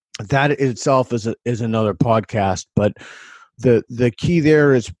 That itself is another podcast, but the key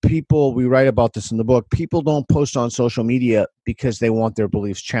there is people, we write about this in the book, people don't post on social media because they want their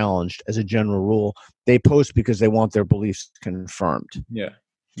beliefs challenged as a general rule. They post because they want their beliefs confirmed. Yeah,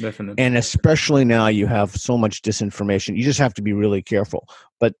 definitely. And especially now you have so much disinformation. You just have to be really careful.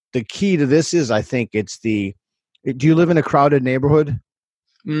 But the key to this is, I think do you live in a crowded neighborhood?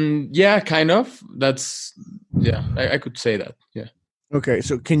 Yeah, kind of. I could say that. Yeah. Okay.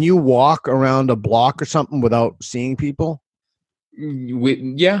 So can you walk around a block or something without seeing people?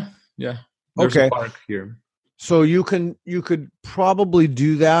 Yeah. There's Okay. a park here. So you could probably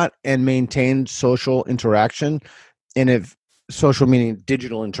do that and maintain social interaction, and if social meaning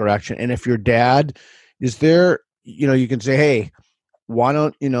digital interaction, and if your dad is there, you can say, hey, why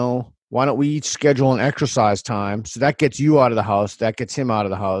don't we each schedule an exercise time, so that gets you out of the house, that gets him out of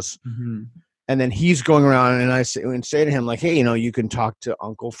the house, and then he's going around, and say to him, like, hey, you can talk to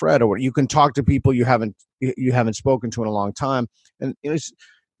Uncle Fred, or you can talk to people you haven't spoken to in a long time, and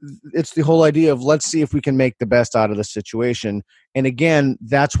it's the whole idea of, let's see if we can make the best out of the situation. And again,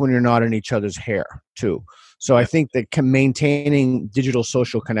 that's when you're not in each other's hair too. So I think that maintaining digital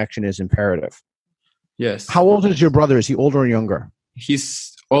social connection is imperative. Yes. How old is your brother? Is he older or younger?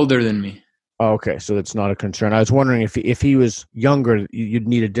 He's older than me. Oh, okay, so that's not a concern. I was wondering if he was younger, you'd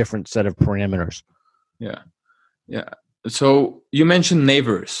need a different set of parameters. Yeah. So you mentioned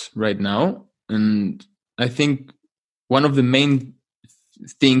neighbors right now, and I think one of the main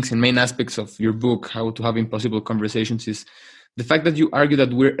things and main aspects of your book, How to Have Impossible Conversations, is the fact that you argue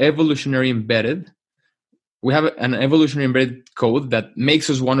that we're evolutionary embedded. We have an evolutionary embedded code that makes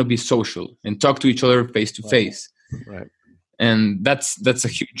us want to be social and talk to each other face to face. Right. And that's a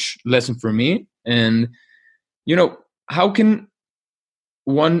huge lesson for me. And how can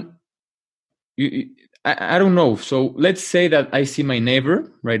one? I don't know. So let's say that I see my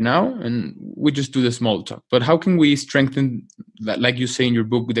neighbor right now, and we just do the small talk. But how can we strengthen that, like you say in your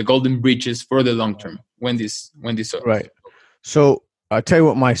book, the golden bridges for the long term when this right? So I'll tell you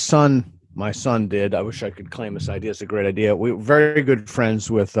what my son did. I wish I could claim this idea. It's a great idea. We were very good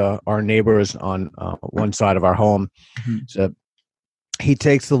friends with our neighbors on one side of our home. Mm-hmm. So he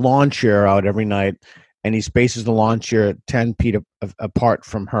takes the lawn chair out every night, and he spaces the lawn chair 10 feet apart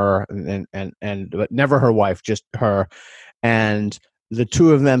from her, and but never her wife, just her. And the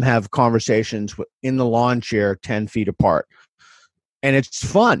two of them have conversations in the lawn chair 10 feet apart. And it's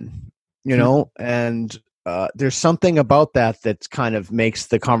fun, and there's something about that kind of makes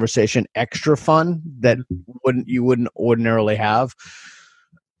the conversation extra fun that you wouldn't ordinarily have.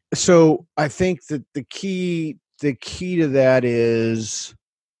 So I think that the key to that is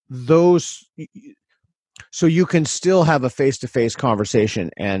so you can still have a face-to-face conversation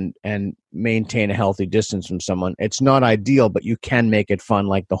and maintain a healthy distance from someone. It's not ideal, but you can make it fun,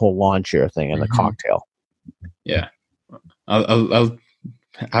 like the whole lawn chair thing and the cocktail. Yeah, I'll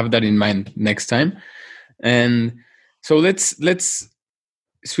have that in mind next time. And so let's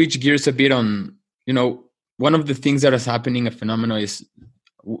switch gears a bit on, one of the things that is happening, a phenomenon, is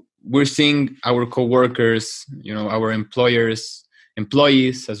we're seeing our coworkers, our employees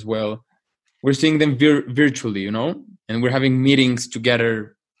as well. We're seeing them virtually, and we're having meetings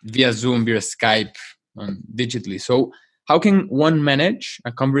together via Zoom, via Skype, digitally. So how can one manage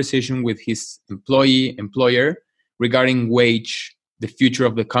a conversation with his employer regarding wage, the future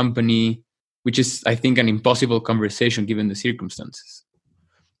of the company, which is, I think, an impossible conversation given the circumstances?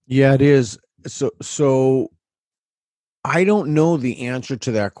 Yeah, it is. So I don't know the answer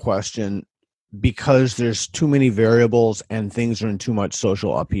to that question because there's too many variables and things are in too much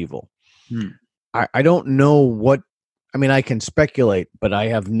social upheaval. I don't know what. I mean, I can speculate, but I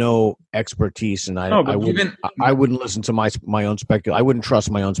have no expertise, and I wouldn't listen to my own speculation. I wouldn't trust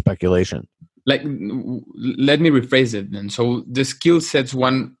my own speculation. Let me rephrase it then. So the skill sets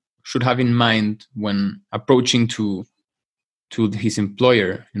one should have in mind when approaching to his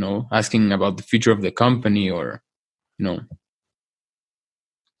employer, asking about the future of the company, or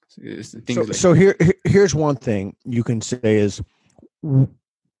here's one thing you can say is,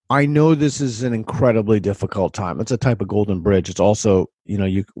 I know this is an incredibly difficult time. It's a type of golden bridge. It's also,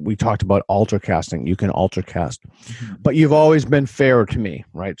 we talked about altercasting. You can altercast, but you've always been fair to me,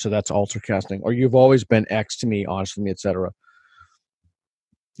 right? So that's altercasting. Or you've always been X to me, honest with me, etc.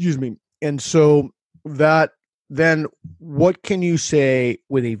 Excuse me. And so then what can you say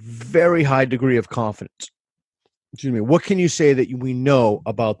with a very high degree of confidence excuse me, what can you say that we know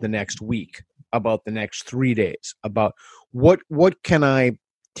about the next week, about the next 3 days, about what can I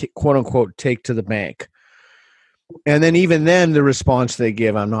quote unquote take to the bank? And then even then the response they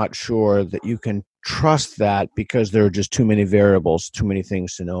give, I'm not sure that you can trust that because there are just too many variables, too many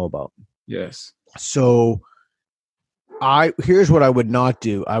things to know about. Yes. So here's what I would not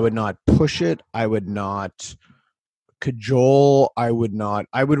do. I would not push it. I would not cajole. I would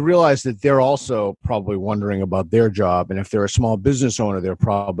realize that they're also probably wondering about their job. And if they're a small business owner, they're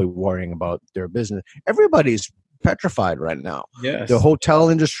probably worrying about their business. Everybody's petrified right now. Yes. The hotel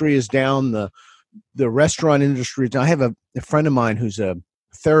industry is down. The restaurant industry is down. I have a friend of mine who's a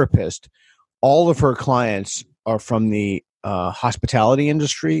therapist. All of her clients are from the hospitality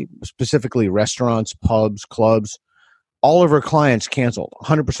industry, specifically restaurants, pubs, clubs. All of her clients canceled.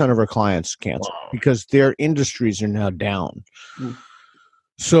 100% of her clients canceled because their industries are now down.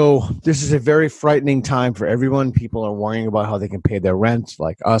 So this is a very frightening time for everyone. People are worrying about how they can pay their rent.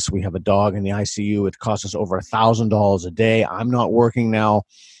 Like us, we have a dog in the ICU. It costs us over $1,000 a day. I'm not working now.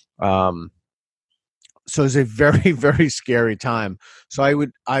 So it's a very, very scary time. So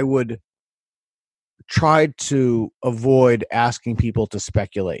I would try to avoid asking people to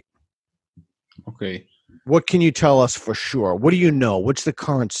speculate. Okay. What can you tell us for sure? What do you know? What's the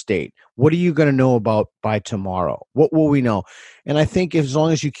current state? What are you going to know about by tomorrow? What will we know? And I think as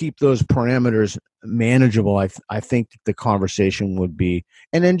long as you keep those parameters manageable, I think the conversation would be,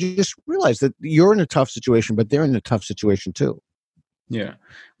 and then just realize that you're in a tough situation, but they're in a tough situation too. Yeah.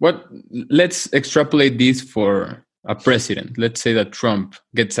 Let's extrapolate this for a president. Let's say that Trump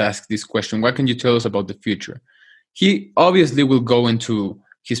gets asked this question. What can you tell us about the future? He obviously will go into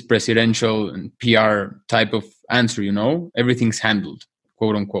his presidential and PR type of answer, everything's handled,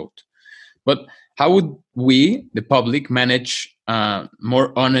 quote unquote. But how would we, the public, manage a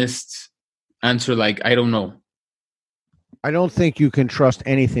more honest answer like, I don't know? I don't think you can trust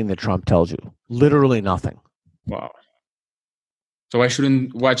anything that Trump tells you. Literally nothing. Wow. So I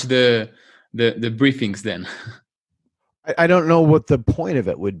shouldn't watch the briefings then. I don't know what the point of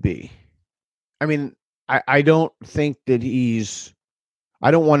it would be. I mean, I don't think that I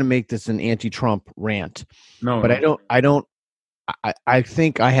don't want to make this an anti-Trump rant. No, but I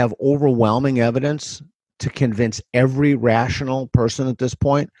think I have overwhelming evidence to convince every rational person at this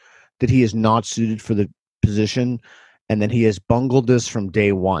point that he is not suited for the position and that he has bungled this from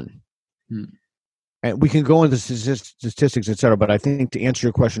day one. And we can go into statistics, et cetera, but I think to answer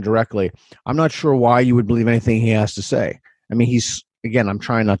your question directly, I'm not sure why you would believe anything he has to say. I mean, I'm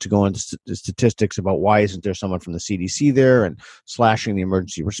trying not to go into statistics about why isn't there someone from the CDC there and slashing the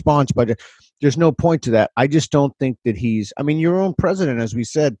emergency response budget. There's no point to that. I just don't think that your own president, as we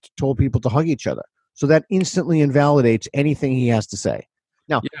said, told people to hug each other. So that instantly invalidates anything he has to say.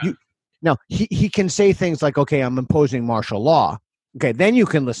 Now, he can say things like, okay, I'm imposing martial law. Okay, then you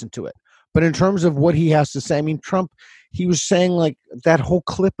can listen to it. But in terms of what he has to say, I mean, Trump, he was saying like that whole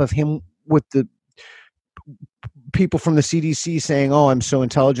clip of him with the people from the CDC saying, oh, I'm so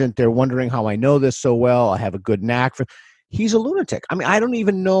intelligent. They're wondering how I know this so well. I have a good knack for. He's a lunatic. I mean, I don't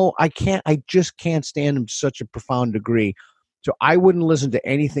even know. I just can't stand him to such a profound degree. So I wouldn't listen to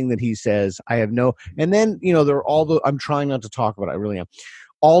anything that he says. I have no. And then, there are I'm trying not to talk about it. I really am.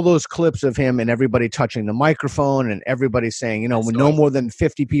 All those clips of him and everybody touching the microphone and everybody saying, when no more than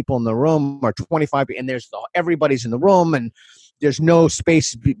 50 people in the room or 25, and everybody's in the room and there's no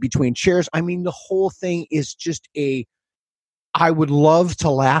space between chairs. I mean, the whole thing is just I would love to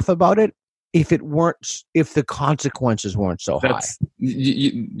laugh about it if the consequences weren't so high.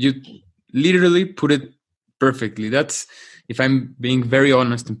 You literally put it perfectly. That's, if I'm being very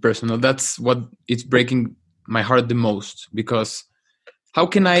honest and personal, that's what it's breaking my heart the most, because how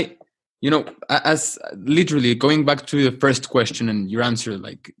can I, as literally going back to the first question and your answer,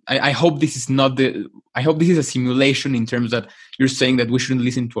 like, I hope this is I hope this is a simulation in terms that you're saying that we shouldn't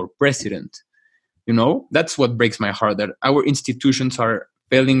listen to our president. That's what breaks my heart, that our institutions are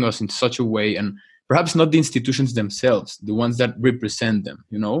failing us in such a way, and perhaps not the institutions themselves, the ones that represent them,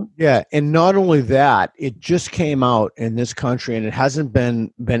 Yeah, and not only that, it just came out in this country, and it hasn't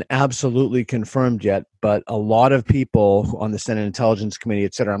been absolutely confirmed yet, but a lot of people on the Senate Intelligence Committee,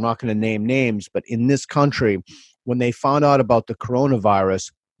 et cetera, I'm not going to name names, but in this country, when they found out about the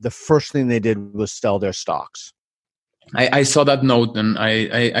coronavirus, the first thing they did was sell their stocks. I saw that note, and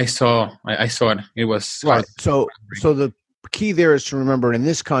I saw it. It was right. So the key there is to remember, in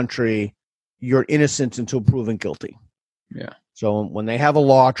this country, you're innocent until proven guilty. Yeah. So when they have a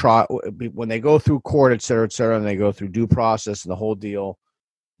law trial, when they go through court, et cetera, and they go through due process and the whole deal,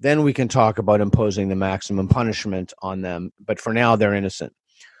 then we can talk about imposing the maximum punishment on them. But for now, they're innocent.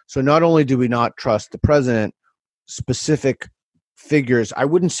 So not only do we not trust the president, specific figures. I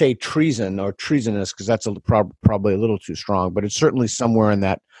wouldn't say treason or treasonous because that's probably a little too strong, but it's certainly somewhere in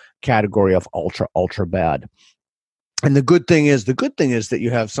that category of ultra bad. And the good thing is that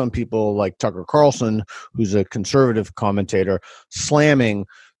you have some people like Tucker Carlson, who's a conservative commentator, slamming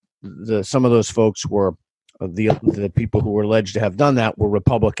some of those folks were the people who were alleged to have done that were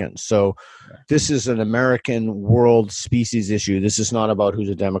Republicans. So this is an American world species issue. This is not about who's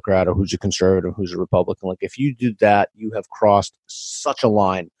a Democrat or who's a conservative, who's a Republican. Like if you do that, you have crossed such a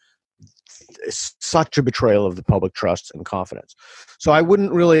line, such a betrayal of the public trust and confidence. So I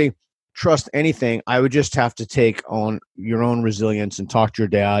wouldn't really trust anything. I would just have to take on your own resilience and talk to your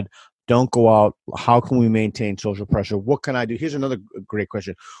dad. Don't go out. How can we maintain social pressure? What can I do? Here's another great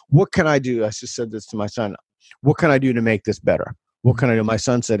question. What can I do? I just said this to my son. What can I do to make this better? What can I do? My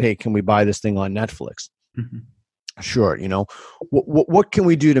son said, hey, can we buy this thing on Netflix? Mm-hmm. Sure. What can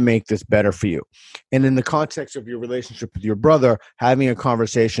we do to make this better for you? And in the context of your relationship with your brother, having a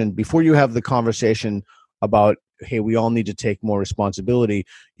conversation, before you have the conversation about, hey, we all need to take more responsibility,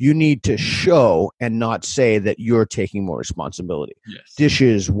 you need to show and not say that you're taking more responsibility. Yes.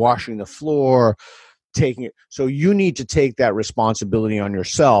 Dishes, washing the floor, taking it. So you need to take that responsibility on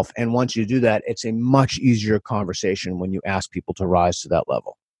yourself. And once you do that, it's a much easier conversation when you ask people to rise to that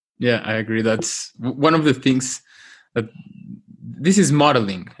level. Yeah, I agree. That's one of the things that this is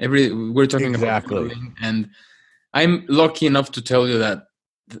modeling. We're talking about modeling, and I'm lucky enough to tell you that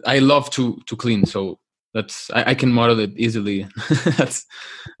I love to clean. So I can model it easily.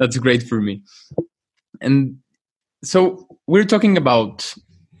 that's great for me. And so we're talking about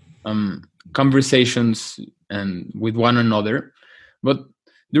conversations and with one another, but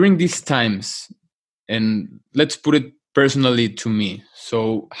during these times, and let's put it personally to me.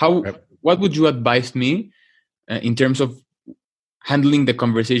 So what would you advise me in terms of handling the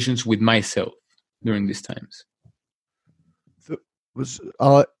conversations with myself during these times?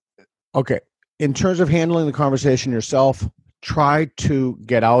 Okay. In terms of handling the conversation yourself, try to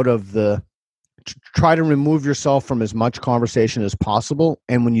remove yourself from as much conversation as possible.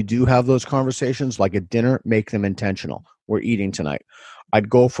 And when you do have those conversations, like at dinner, make them intentional. We're eating tonight. I'd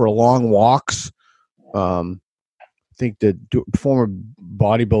go for long walks. I think the former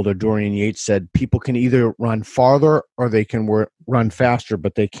bodybuilder Dorian Yates said people can either run farther or they can run faster,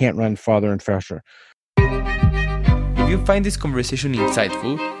 but they can't run farther and faster. If you find this conversation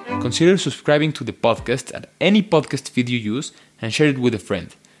insightful, consider subscribing to the podcast at any podcast feed you use and share it with a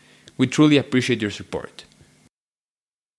friend. We truly appreciate your support.